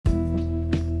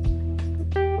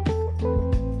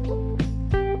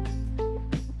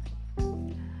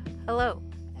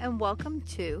and welcome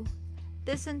to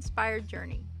This Inspired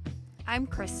Journey. I'm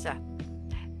Krista,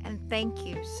 and thank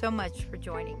you so much for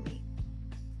joining me.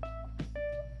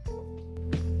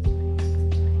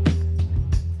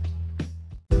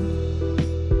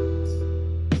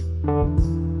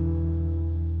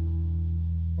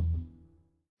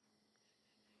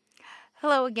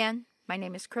 Hello again, my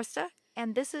name is Krista,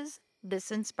 and this is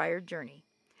This Inspired Journey.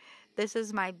 This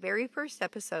is my very first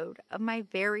episode of my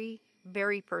very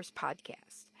first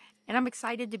podcast. And I'm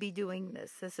excited to be doing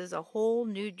this. This is a whole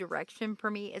new direction for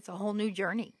me. It's a whole new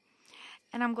journey.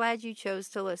 And I'm glad you chose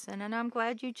to listen, and I'm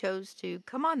glad you chose to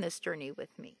come on this journey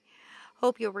with me.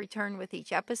 Hope you'll return with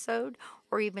each episode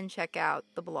or even check out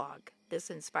the blog, This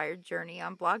Inspired Journey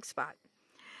on Blogspot.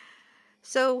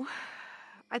 So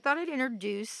I thought I'd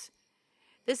introduce,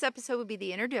 this episode would be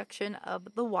the introduction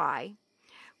of the why.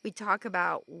 We talk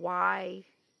about why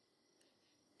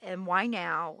and why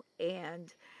now,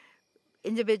 and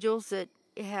individuals that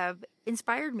have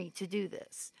inspired me to do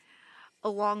this,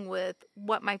 along with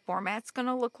what my format's going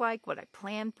to look like, what I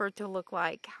plan for it to look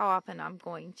like, how often I'm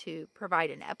going to provide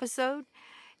an episode,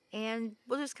 and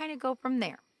we'll just kind of go from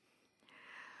there.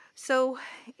 So,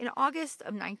 in August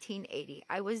of 1980,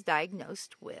 I was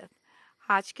diagnosed with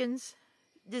Hodgkin's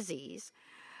disease.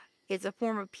 It's a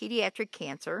form of pediatric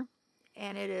cancer,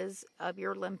 and it is of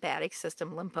your lymphatic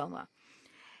system, lymphoma.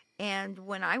 And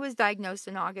when I was diagnosed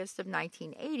in August of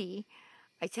 1980,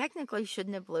 I technically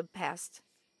shouldn't have lived past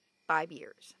 5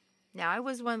 years. Now, I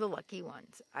was one of the lucky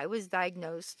ones. I was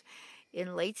diagnosed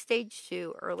in late stage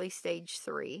 2, early stage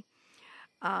 3.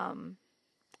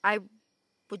 I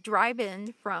would drive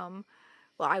in from,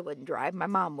 well, I wouldn't drive, my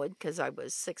mom would, because I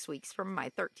was 6 weeks from my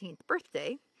 13th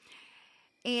birthday.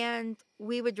 And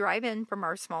we would drive in from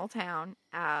our small town,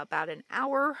 about an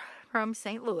hour from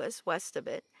St. Louis, west of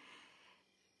it,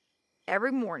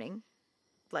 every morning,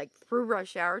 like through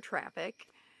rush hour traffic,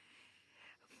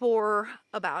 for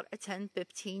about a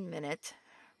 10-15 minute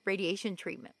radiation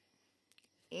treatment.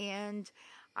 And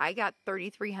I got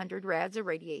 3,300 rads of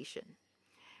radiation.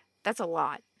 That's a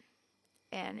lot.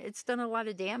 And it's done a lot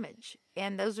of damage.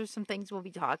 And those are some things we'll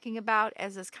be talking about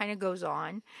as this kind of goes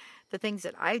on. The things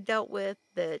that I've dealt with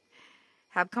that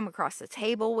have come across the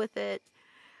table with it.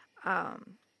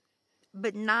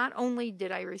 But not only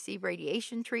did I receive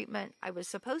radiation treatment, I was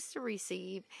supposed to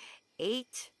receive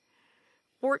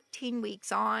 14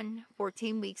 weeks on,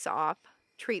 14 weeks off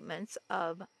treatments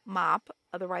of MOP,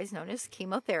 otherwise known as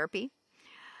chemotherapy.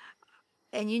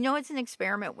 And you know it's an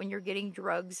experiment when you're getting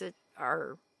drugs that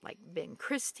are like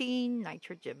vincristine,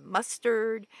 nitrogen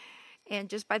mustard, and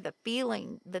just by the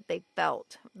feeling that they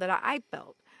felt, that I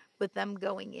felt with them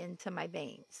going into my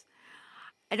veins.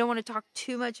 I don't want to talk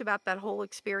too much about that whole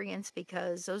experience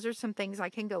because those are some things I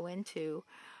can go into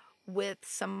with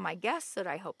some of my guests that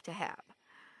I hope to have.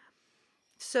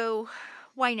 So,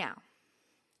 why now?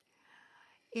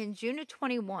 In June of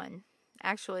 21,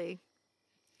 actually,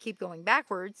 keep going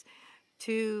backwards,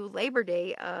 to Labor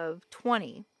Day of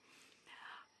 20,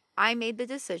 I made the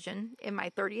decision in my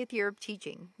 30th year of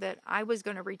teaching that I was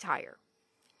going to retire.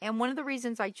 And one of the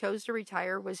reasons I chose to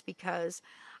retire was because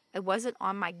I wasn't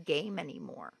on my game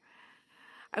anymore.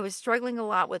 I was struggling a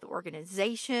lot with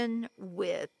organization,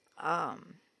 with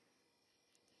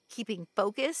keeping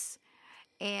focus,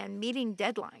 and meeting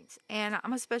deadlines. And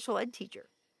I'm a special ed teacher.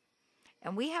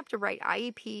 And we have to write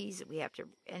IEPs,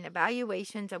 and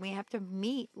evaluations, and we have to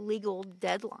meet legal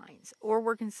deadlines, or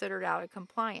we're considered out of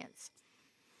compliance.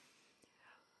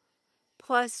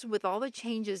 Plus, with all the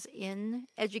changes in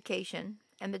education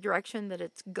and the direction that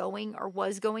it's going or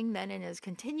was going then and is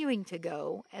continuing to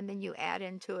go, and then you add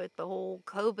into it the whole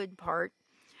COVID part,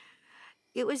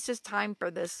 it was just time for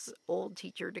this old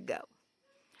teacher to go.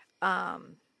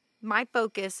 My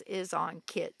focus is on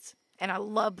kids, and I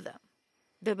love them.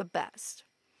 They're the best.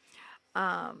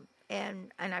 And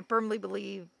I firmly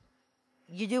believe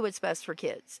you do what's best for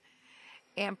kids.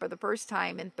 And for the first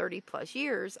time in 30 plus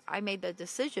years, I made the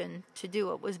decision to do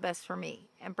what was best for me.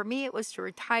 And for me, it was to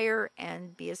retire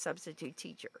and be a substitute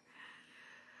teacher.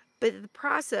 But in the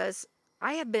process,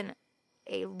 I have been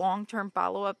a long-term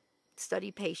follow-up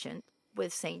study patient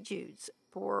with St. Jude's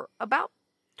for about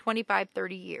 25,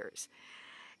 30 years.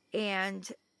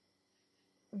 And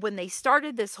when they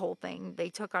started this whole thing, they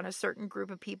took on a certain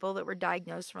group of people that were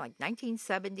diagnosed from like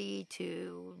 1970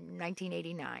 to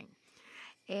 1989.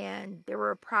 And there were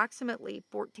approximately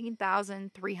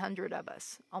 14,300 of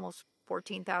us, almost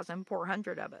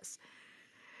 14,400 of us.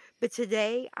 But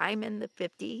today, I'm in the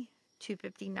 50 to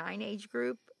 59 age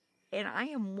group, and I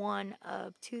am one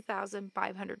of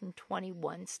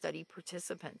 2,521 study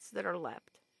participants that are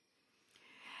left.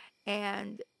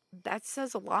 And that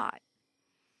says a lot.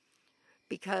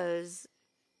 because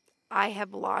I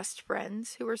have lost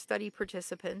friends who were study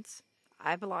participants.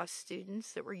 I've lost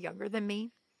students that were younger than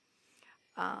me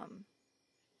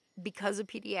because of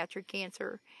pediatric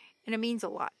cancer. And it means a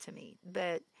lot to me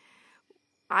that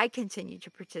I continue to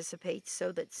participate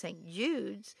so that St.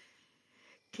 Jude's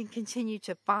can continue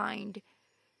to find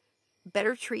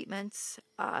better treatments,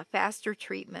 faster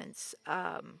treatments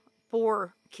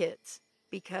for kids.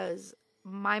 Because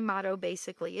my motto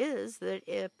basically is that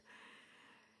if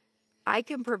I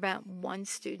can prevent one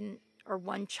student or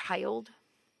one child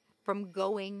from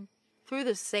going through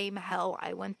the same hell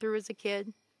I went through as a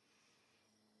kid,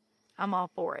 I'm all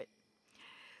for it.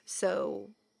 So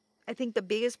I think the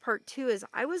biggest part too is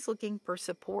I was looking for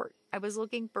support. I was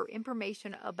looking for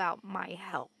information about my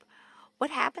health.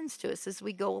 What happens to us as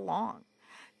we go along?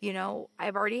 You know,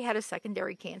 I've already had a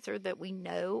secondary cancer that we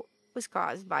know was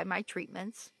caused by my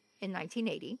treatments in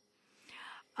 1980.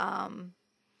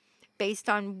 Based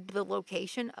on the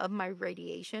location of my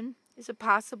radiation, is it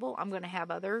possible I'm going to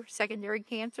have other secondary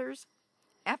cancers?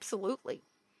 Absolutely.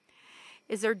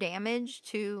 Is there damage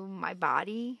to my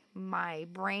body, my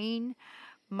brain,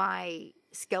 my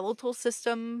skeletal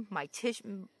system, my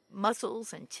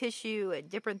muscles and tissue and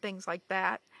different things like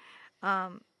that?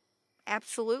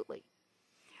 Absolutely.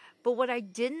 But what I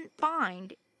didn't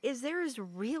find is there is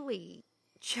really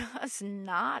just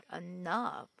not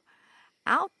enough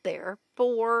out there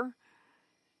for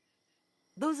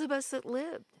those of us that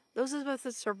lived, those of us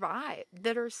that survived,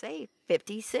 that are safe,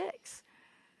 56.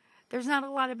 There's not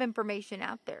a lot of information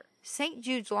out there. St.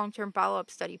 Jude's long-term follow-up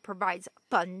study provides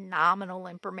phenomenal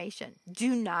information.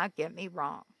 Do not get me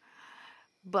wrong.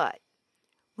 But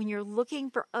when you're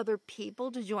looking for other people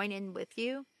to join in with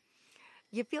you,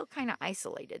 you feel kind of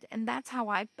isolated. And that's how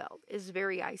I felt, is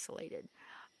very isolated.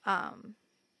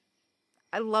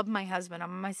 I love my husband.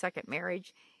 I'm in my second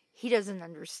marriage. He doesn't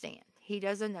understand. He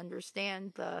doesn't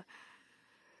understand the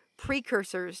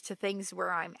precursors to things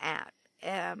where I'm at.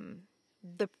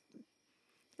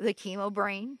 The chemo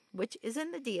brain, which is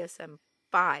in the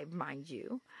DSM-5, mind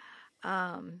you.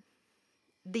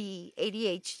 The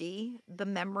ADHD, the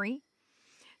memory,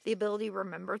 the ability to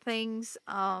remember things,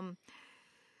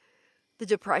 the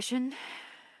depression,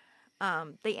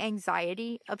 the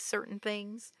anxiety of certain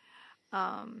things.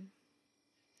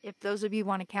 If those of you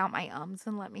want to count my ums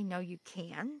and let me know, you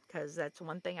can, because that's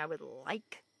one thing I would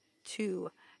like to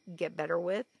get better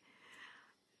with.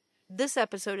 This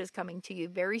episode is coming to you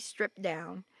very stripped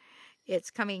down. It's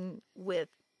coming with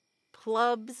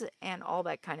plubs and all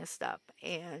that kind of stuff.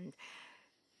 And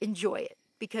enjoy it,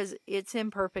 because it's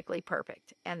imperfectly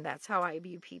perfect. And that's how I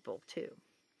view people too.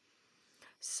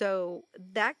 So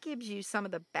that gives you some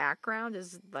of the background,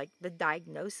 is like the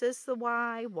diagnosis, the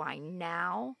why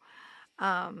now.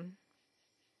 I'm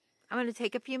going to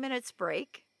take a few minutes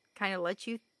break, kind of let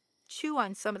you chew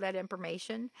on some of that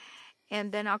information,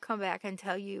 and then I'll come back and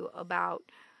tell you about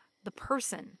the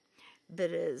person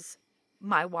that is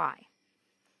my why.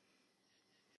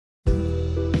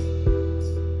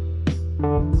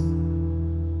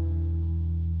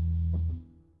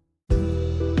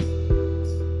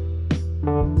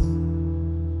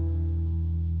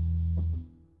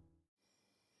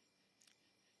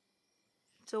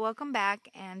 So welcome back,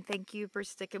 and thank you for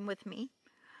sticking with me.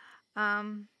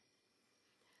 The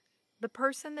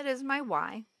person that is my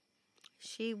why,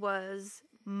 she was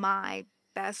my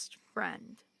best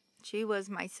friend. She was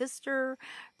my sister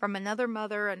from another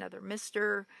mother, another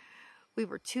mister. We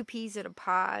were two peas in a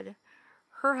pod.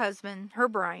 Her husband, her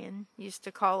Brian, used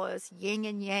to call us Yin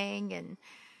and Yang and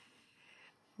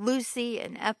Lucy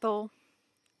and Ethel.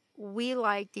 We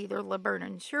liked either Laverne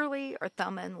and Shirley or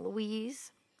Thelma and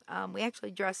Louise. We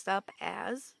actually dressed up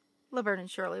as Laverne and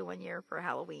Shirley one year for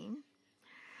Halloween.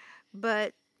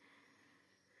 But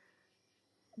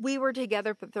we were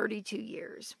together for 32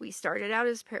 years. We started out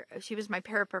as, she was my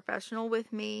paraprofessional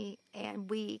with me, and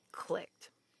we clicked.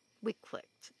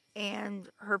 And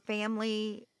her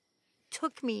family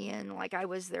took me in like I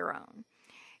was their own.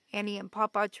 Annie and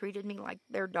Papa treated me like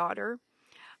their daughter.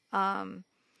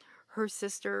 Her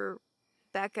sister,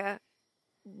 Becca,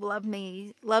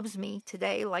 loves me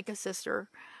today like a sister.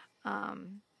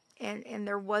 And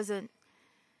there wasn't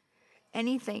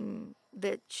anything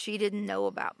that she didn't know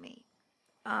about me.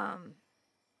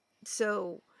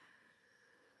 So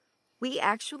we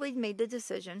actually made the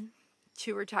decision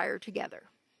to retire together.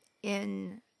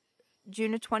 In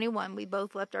June of 21, we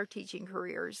both left our teaching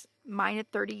careers, mine at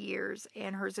 30 years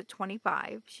and hers at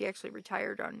 25. She actually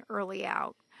retired on early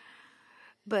out.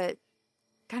 But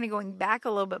kind of going back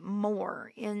a little bit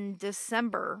more, in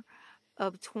December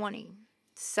of 20,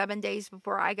 7 days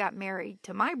before I got married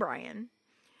to my Brian,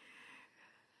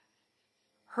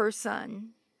 her son,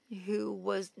 who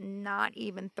was not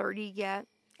even 30 yet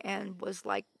and was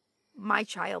like my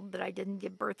child that I didn't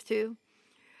give birth to,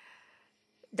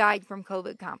 died from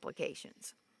COVID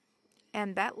complications.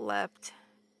 And that left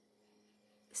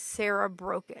Sarah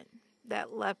broken.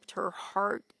 That left her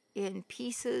heart in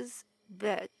pieces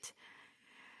that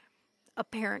a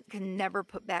parent can never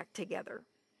put back together.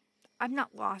 I've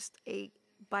not lost a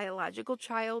biological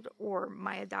child or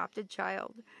my adopted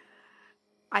child.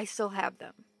 I still have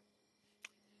them.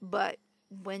 But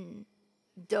when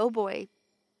Doughboy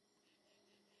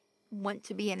went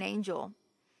to be an angel,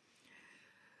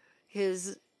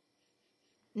 his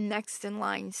next in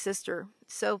line sister,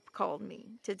 Soap, called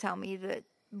me to tell me that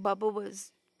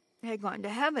Bubba had gone to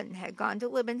heaven, had gone to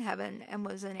live in heaven, and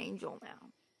was an angel now.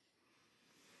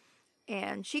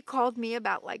 And she called me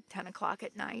about like 10 o'clock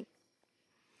at night.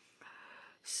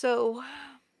 So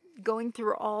going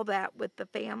through all that with the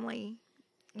family,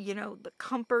 you know, the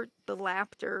comfort, the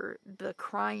laughter, the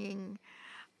crying.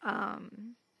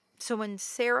 So when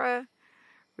Sarah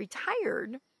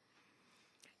retired,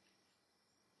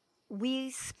 we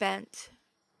spent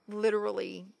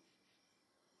literally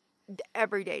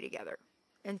every day together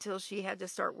until she had to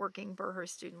start working for her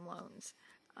student loans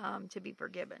to be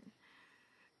forgiven.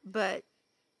 But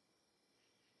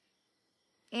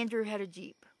Andrew had a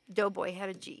Jeep. Doughboy had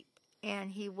a Jeep.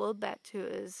 And he willed that to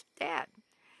his dad.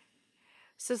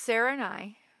 So Sarah and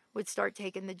I would start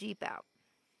taking the Jeep out.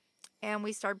 And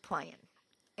we started playing.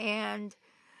 And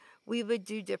we would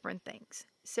do different things.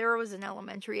 Sarah was an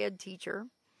elementary ed teacher.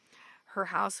 Her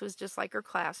house was just like her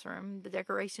classroom. The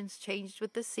decorations changed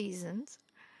with the seasons.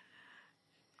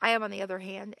 I am, on the other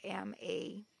hand, am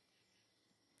a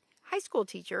high school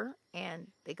teacher, and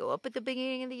they go up at the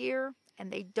beginning of the year, and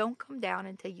they don't come down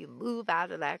until you move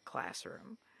out of that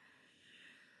classroom.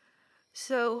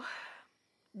 So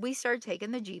we started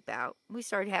taking the Jeep out. We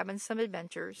started having some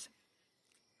adventures.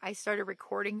 I started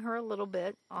recording her a little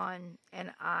bit on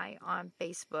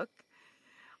Facebook,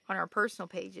 on our personal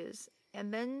pages.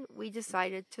 And then we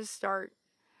decided to start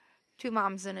Two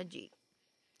Moms in a Jeep.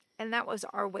 And that was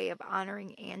our way of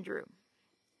honoring Andrew.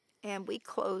 And we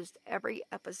closed every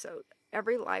episode,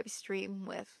 every live stream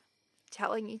with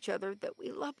telling each other that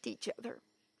we loved each other.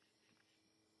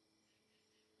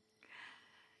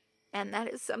 And that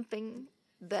is something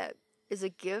that is a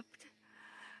gift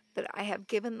that I have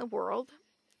given the world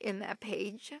in that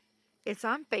page. It's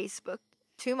on Facebook,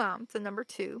 Two Moms, the number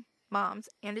 2, Moms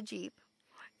and a Jeep.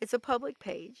 It's a public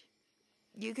page.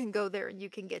 You can go there and you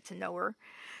can get to know her.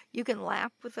 You can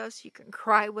laugh with us. You can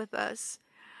cry with us.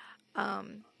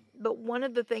 But one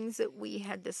of the things that we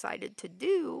had decided to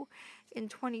do in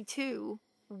 22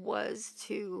 was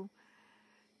to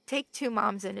take Two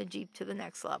Moms in a Jeep to the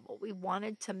next level. We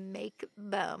wanted to make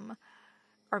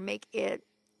it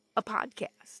a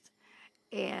podcast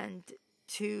and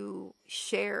to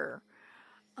share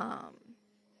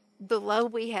the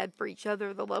love we had for each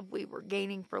other, the love we were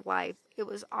gaining for life. It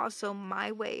was also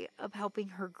my way of helping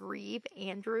her grieve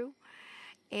Andrew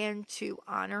and to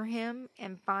honor him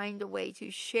and find a way to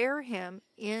share him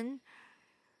in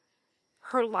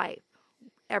her life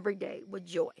every day with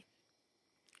joy.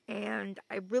 And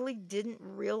I really didn't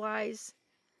realize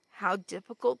how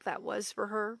difficult that was for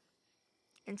her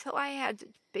until I had to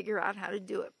figure out how to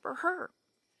do it for her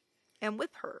and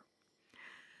with her.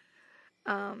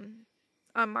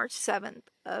 On March 7th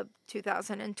of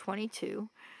 2022,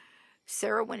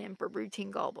 Sarah went in for routine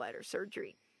gallbladder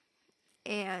surgery.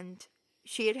 And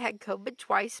she had had COVID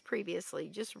twice previously,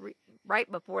 just right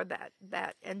before that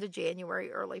end of January,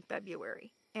 early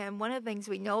February. And one of the things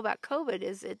we know about COVID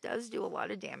is it does do a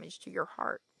lot of damage to your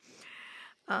heart.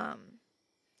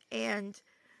 And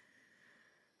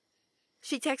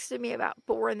she texted me about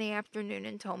 4 in the afternoon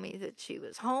and told me that she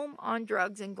was home on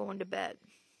drugs and going to bed.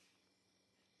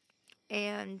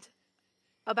 And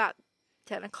about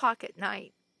 10 o'clock at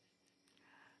night,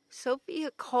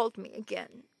 Sophia called me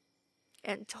again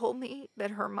and told me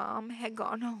that her mom had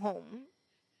gone home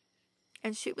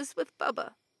and she was with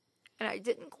Bubba. And I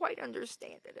didn't quite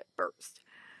understand it at first.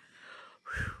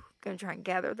 I'm going to try and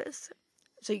gather this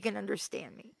so you can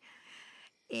understand me.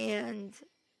 And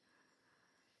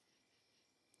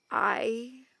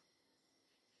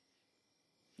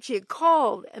she had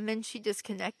called and then she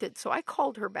disconnected. So I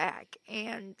called her back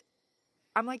and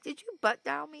I'm like, did you butt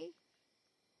dial me?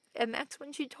 And that's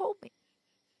when she told me.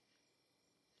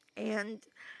 And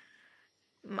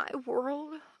my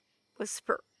world was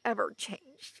forever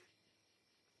changed.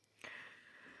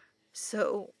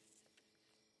 So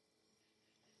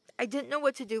I didn't know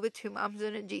what to do with Two Moms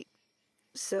in a Jeep.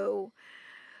 So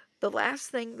the last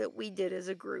thing that we did as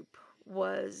a group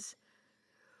was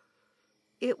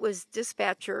it was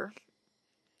Dispatcher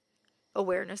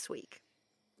Awareness Week.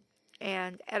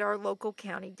 And at our local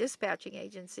county dispatching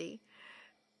agency,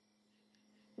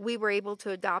 we were able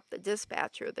to adopt the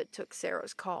dispatcher that took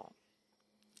Sarah's call,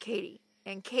 Katie.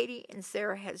 And Katie and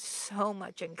Sarah had so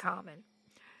much in common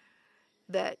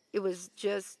that it was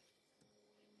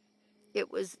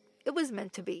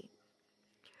meant to be.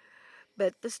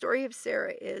 But the story of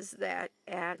Sarah is that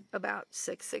at about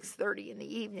 6:30 in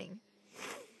the evening,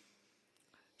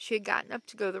 she had gotten up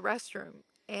to go to the restroom,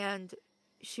 and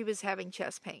she was having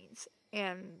chest pains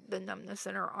and the numbness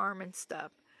in her arm and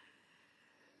stuff.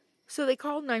 So they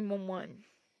called 911,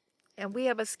 and we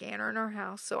have a scanner in our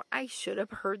house, so I should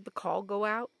have heard the call go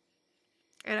out,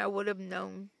 and I would have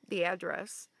known the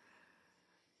address.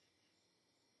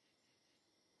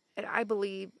 And I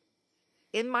believe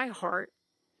in my heart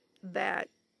that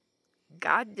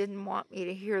God didn't want me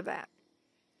to hear that.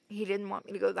 He didn't want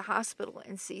me to go to the hospital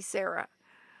and see Sarah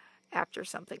after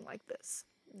something like this.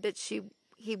 That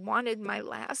he wanted my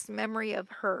last memory of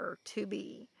her to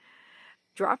be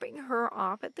dropping her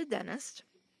off at the dentist.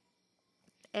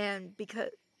 And because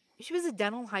she was a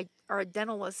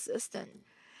dental assistant,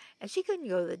 and she couldn't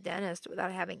go to the dentist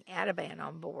without having Ativan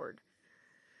on board.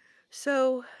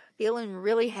 So, feeling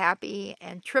really happy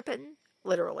and tripping,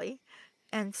 literally,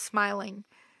 and smiling,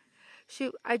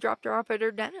 I dropped her off at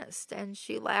her dentist, and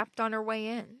she laughed on her way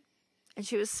in, and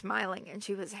she was smiling, and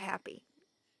she was happy.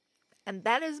 And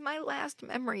that is my last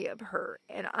memory of her,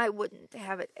 and I wouldn't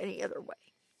have it any other way.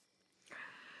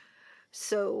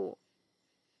 So,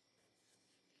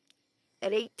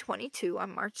 at 8:22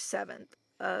 on March 7th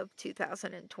of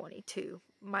 2022,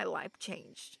 my life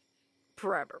changed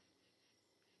forever.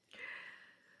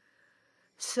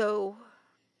 So,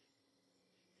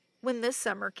 when this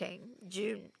summer came,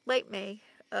 late May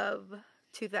of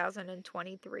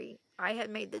 2023, I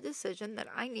had made the decision that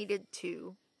I needed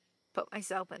to put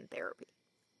myself in therapy.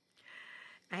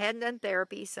 I hadn't done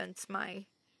therapy since my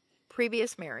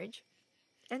previous marriage,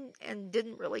 and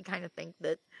didn't really kind of think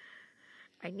that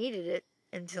I needed it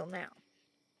until now.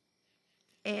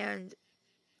 And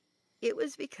it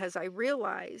was because I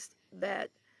realized that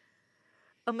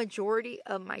a majority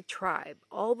of my tribe,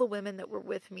 all the women that were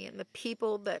with me and the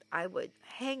people that I would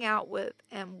hang out with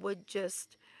and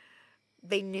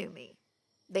they knew me.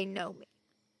 They know me.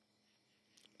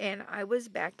 And I was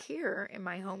back here in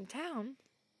my hometown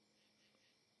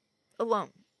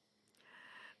alone.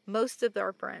 Most of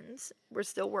our friends were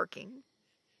still working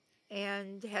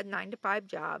and had 9-to-5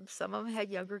 jobs. Some of them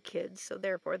had younger kids, so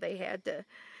therefore they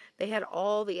had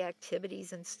all the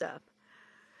activities and stuff.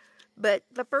 But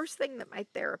the first thing that my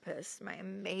therapist, my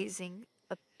amazing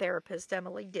therapist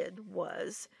Emily, did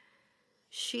was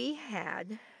she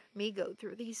had me go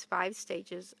through these 5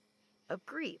 stages of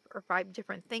grief, or 5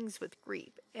 different things with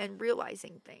grief, and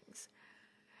realizing things.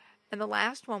 And the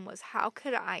last one was, how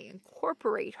could I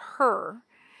incorporate her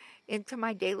into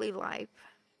my daily life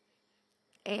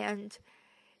and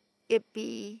it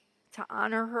be to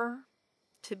honor her,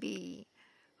 to be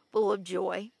full of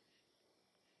joy.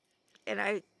 And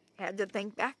I had to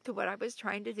think back to what I was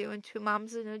trying to do in Two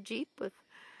Moms in a Jeep with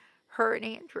her and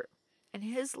Andrew and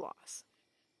his loss.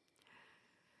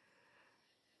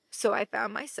 So I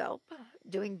found myself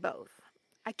doing both.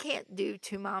 I can't do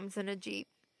Two Moms in a Jeep.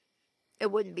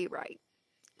 It wouldn't be right.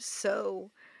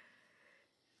 So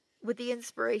with the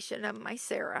inspiration of my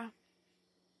Sarah,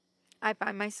 I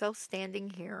find myself standing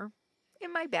here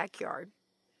in my backyard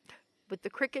with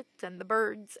the crickets and the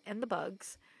birds and the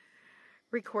bugs,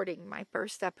 recording my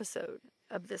first episode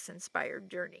of this inspired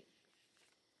journey.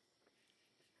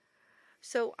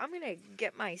 So I'm going to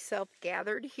get myself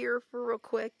gathered here for real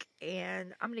quick,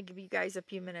 and I'm going to give you guys a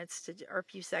few minutes or a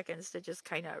few seconds to just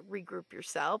kind of regroup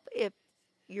yourself if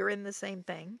you're in the same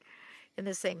thing, in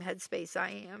the same headspace I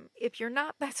am. If you're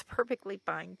not, that's perfectly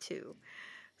fine too.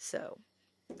 So,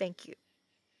 thank you.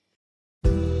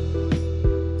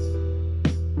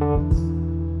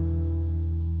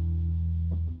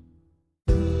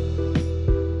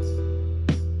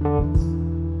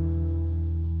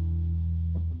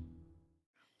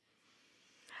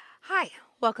 Hi,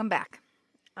 welcome back.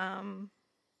 I'm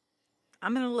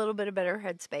in a little bit of better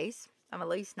headspace. I'm at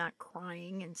least not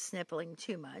crying and sniffling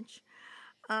too much.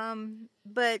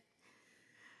 But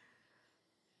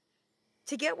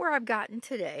to get where I've gotten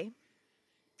today,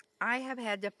 I have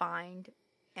had to find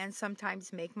and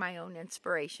sometimes make my own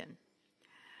inspiration.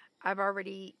 I've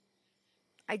already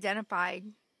identified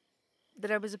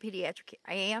that I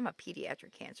am a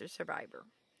pediatric cancer survivor,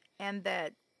 and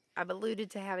that I've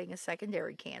alluded to having a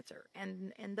secondary cancer,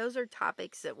 and those are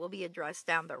topics that will be addressed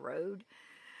down the road.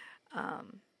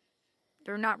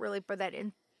 They're not really for that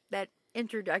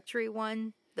introductory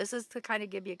one. This is to kind of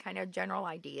give you kind of a general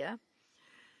idea.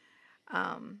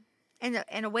 And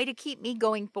a way to keep me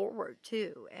going forward,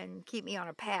 too, and keep me on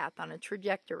a path, on a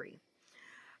trajectory.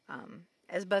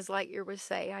 As Buzz Lightyear would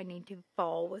say, I need to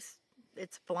fall with,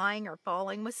 it's flying or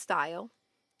falling with style.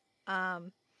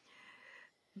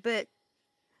 But,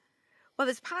 well,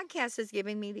 this podcast is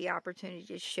giving me the opportunity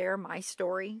to share my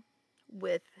story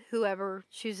with whoever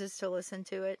chooses to listen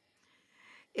to it.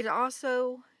 It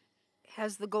also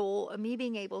has the goal of me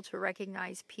being able to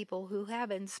recognize people who have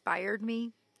inspired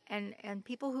me and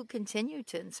people who continue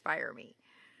to inspire me.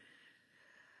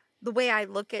 The way I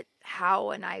look at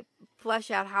how and I flesh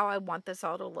out how I want this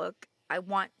all to look, I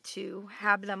want to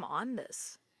have them on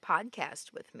this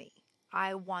podcast with me.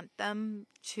 I want them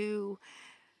to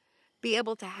be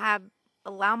able to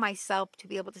allow myself to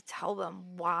be able to tell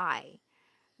them why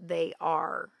they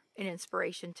are an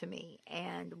inspiration to me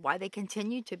and why they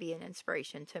continue to be an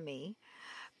inspiration to me.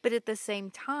 But at the same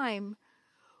time,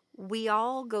 we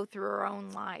all go through our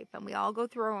own life and we all go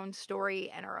through our own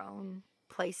story and our own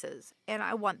places. And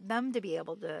I want them to be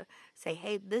able to say,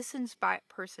 hey, this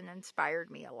person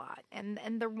inspired me a lot. And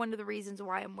they're one of the reasons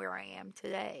why I'm where I am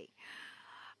today.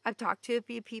 I've talked to a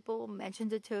few people,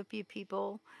 mentioned it to a few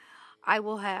people. I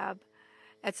will have,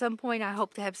 at some point, I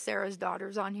hope to have Sarah's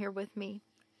daughters on here with me.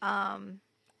 I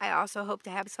also hope to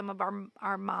have some of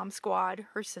our mom squad,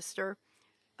 her sister,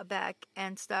 Beck,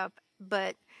 and stuff.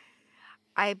 But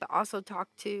I've also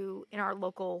talked to, in our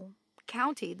local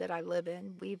county that I live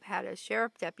in, we've had a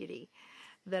sheriff deputy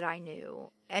that I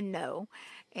knew and know,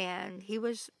 and he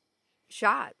was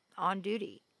shot on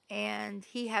duty. And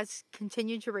he has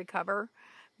continued to recover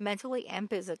mentally and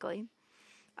physically.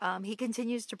 He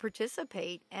continues to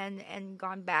participate and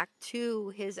gone back to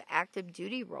his active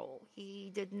duty role.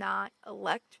 He did not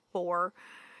elect for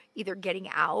either getting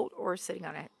out or sitting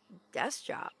on a desk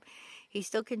job. He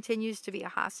still continues to be a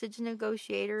hostage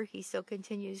negotiator. He still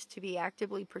continues to be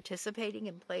actively participating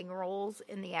and playing roles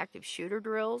in the active shooter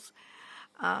drills.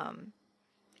 And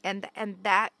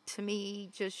that, to me,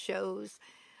 just shows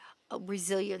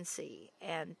resiliency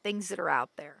and things that are out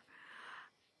there.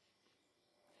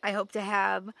 I hope to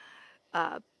have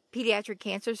pediatric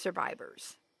cancer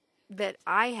survivors that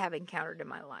I have encountered in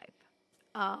my life.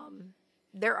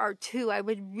 There are two I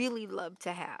would really love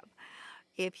to have.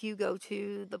 If you go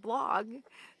to the blog,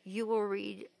 you will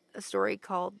read a story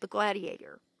called The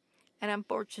Gladiator. And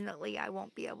unfortunately, I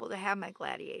won't be able to have my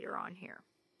gladiator on here.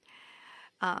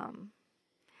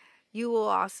 You will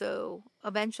also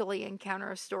eventually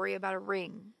encounter a story about a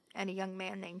ring and a young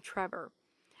man named Trevor.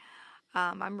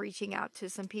 I'm reaching out to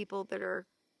some people that are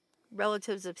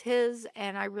relatives of his,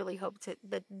 and I really hope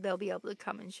that they'll be able to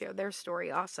come and share their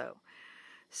story also.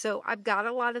 So I've got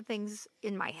a lot of things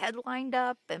in my head lined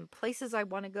up and places I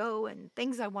want to go and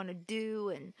things I want to do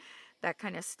and that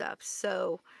kind of stuff.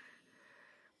 So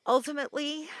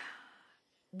ultimately,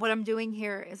 what I'm doing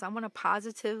here is I want to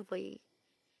positively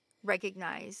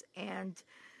recognize and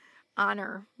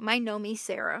honor my Know Me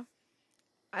Sarah.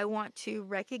 I want to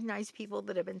recognize people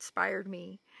that have inspired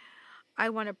me. I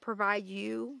want to provide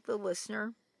you, the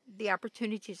listener, the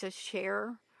opportunity to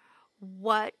share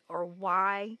what or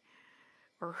why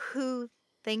or who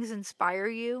things inspire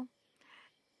you.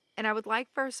 And I would like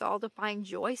for us all to find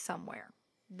joy somewhere.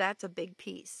 That's a big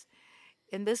piece.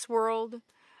 In this world,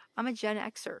 I'm a Gen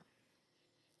Xer.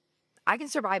 I can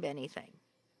survive anything.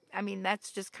 I mean,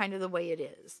 that's just kind of the way it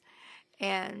is.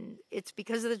 And it's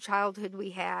because of the childhood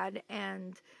we had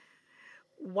and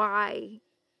why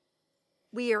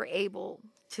we are able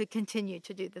to continue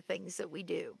to do the things that we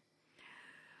do.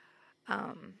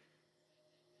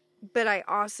 But I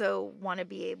also want to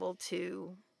be able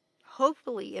to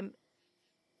hopefully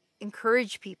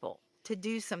encourage people to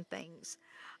do some things.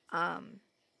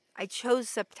 I chose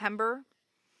September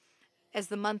as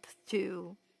the month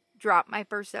to drop my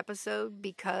first episode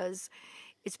because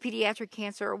it's Pediatric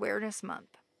Cancer Awareness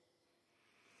Month.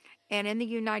 And in the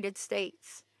United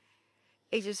States,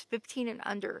 ages 15 and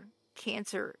under,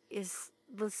 cancer is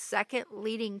the second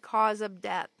leading cause of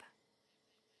death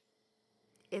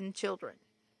in children.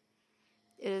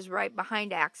 It is right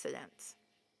behind accidents.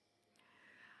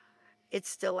 It's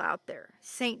still out there.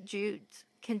 St. Jude's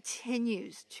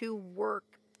continues to work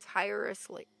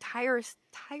tirelessly.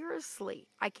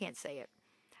 I can't say it.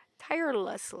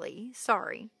 Tirelessly.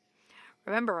 Sorry.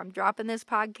 Remember, I'm dropping this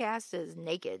podcast as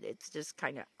naked. It's just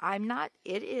kind of, I'm not,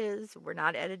 it is. We're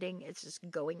not editing. It's just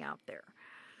going out there.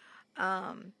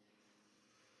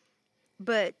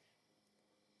 But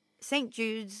St.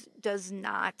 Jude's does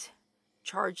not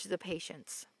charge the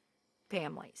patients'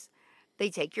 families.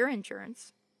 They take your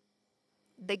insurance.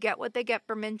 They get what they get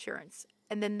from insurance.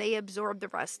 and then they absorb the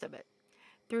rest of it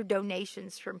through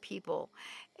donations from people.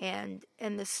 And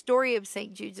the story of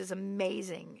St. Jude's is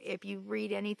amazing. If you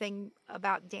read anything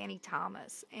about Danny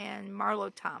Thomas and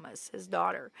Marlo Thomas, his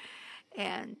daughter,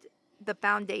 and the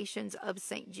foundations of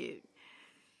St. Jude,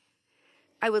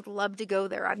 I would love to go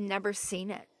there. I've never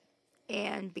seen it.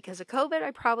 And because of COVID,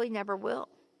 I probably never will.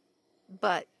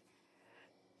 But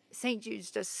St.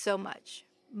 Jude's does so much.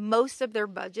 Most of their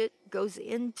budget goes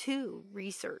into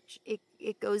research.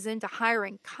 It goes into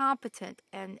hiring competent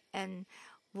and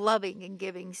loving and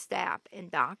giving staff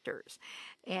and doctors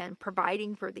and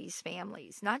providing for these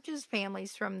families, not just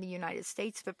families from the United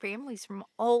States, but families from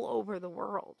all over the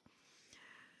world.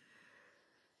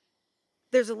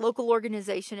 There's a local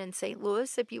organization in St.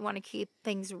 Louis if you want to keep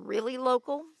things really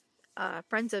local.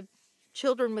 Friends of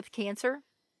Children with Cancer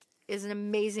is an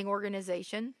amazing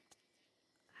organization.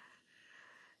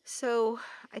 So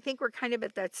I think we're kind of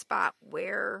at that spot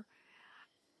where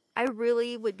I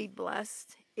really would be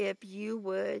blessed if you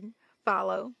would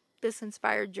follow This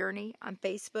Inspired Journey on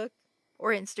Facebook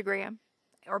or Instagram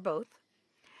or both.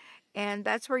 And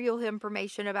that's where you'll have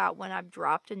information about when I've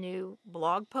dropped a new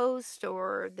blog post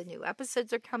or the new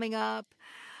episodes are coming up,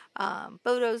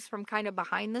 photos from kind of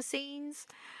behind the scenes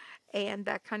and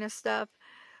that kind of stuff.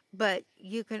 But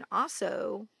you can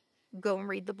also go and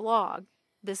read the blog,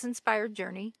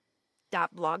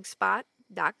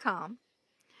 thisinspiredjourney.blogspot.com.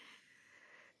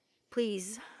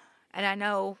 Please, and I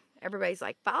know everybody's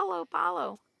like,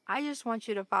 follow. I just want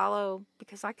you to follow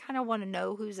because I kind of want to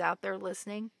know who's out there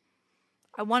listening.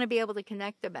 I want to be able to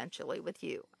connect eventually with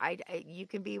you. You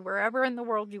can be wherever in the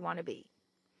world you want to be.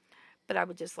 But I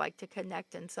would just like to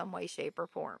connect in some way, shape, or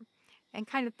form. And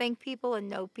kind of thank people and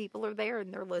know people are there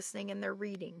and they're listening and they're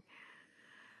reading.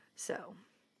 So,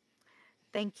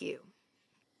 thank you.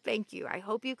 Thank you. I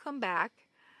hope you come back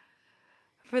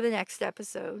for the next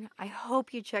episode. I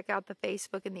hope you check out the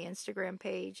Facebook and the Instagram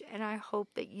page. And I hope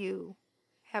that you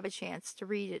have a chance to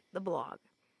read it, the blog.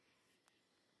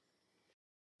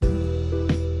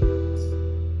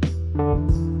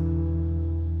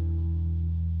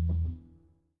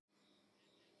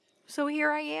 So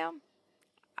here I am.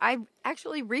 I've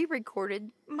actually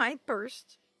re-recorded my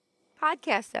first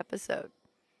podcast episode.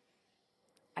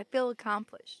 I feel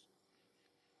accomplished.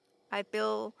 I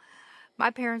feel my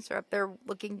parents are up there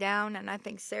looking down, and I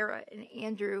think Sarah and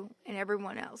Andrew and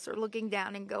everyone else are looking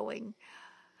down and going,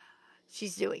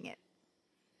 she's doing it.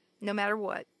 No matter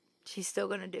what, she's still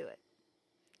going to do it.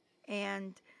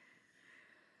 And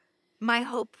my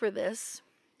hope for this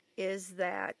is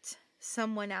that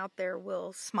someone out there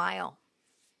will smile,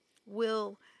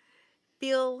 will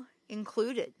feel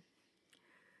included,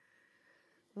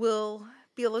 will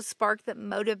feel a spark that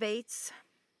motivates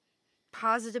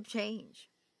positive change,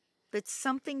 that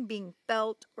something being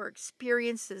felt or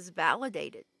experienced is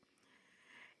validated,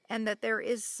 and that there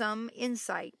is some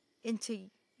insight into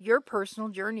your personal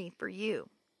journey for you.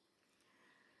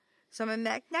 So my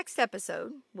next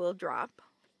episode will drop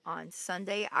on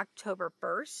Sunday, October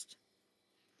 1st.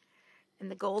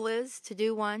 And the goal is to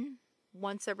do one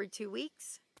once every 2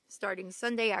 weeks, starting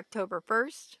Sunday, October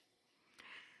 1st.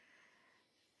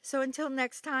 So until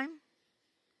next time,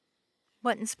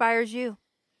 what inspires you?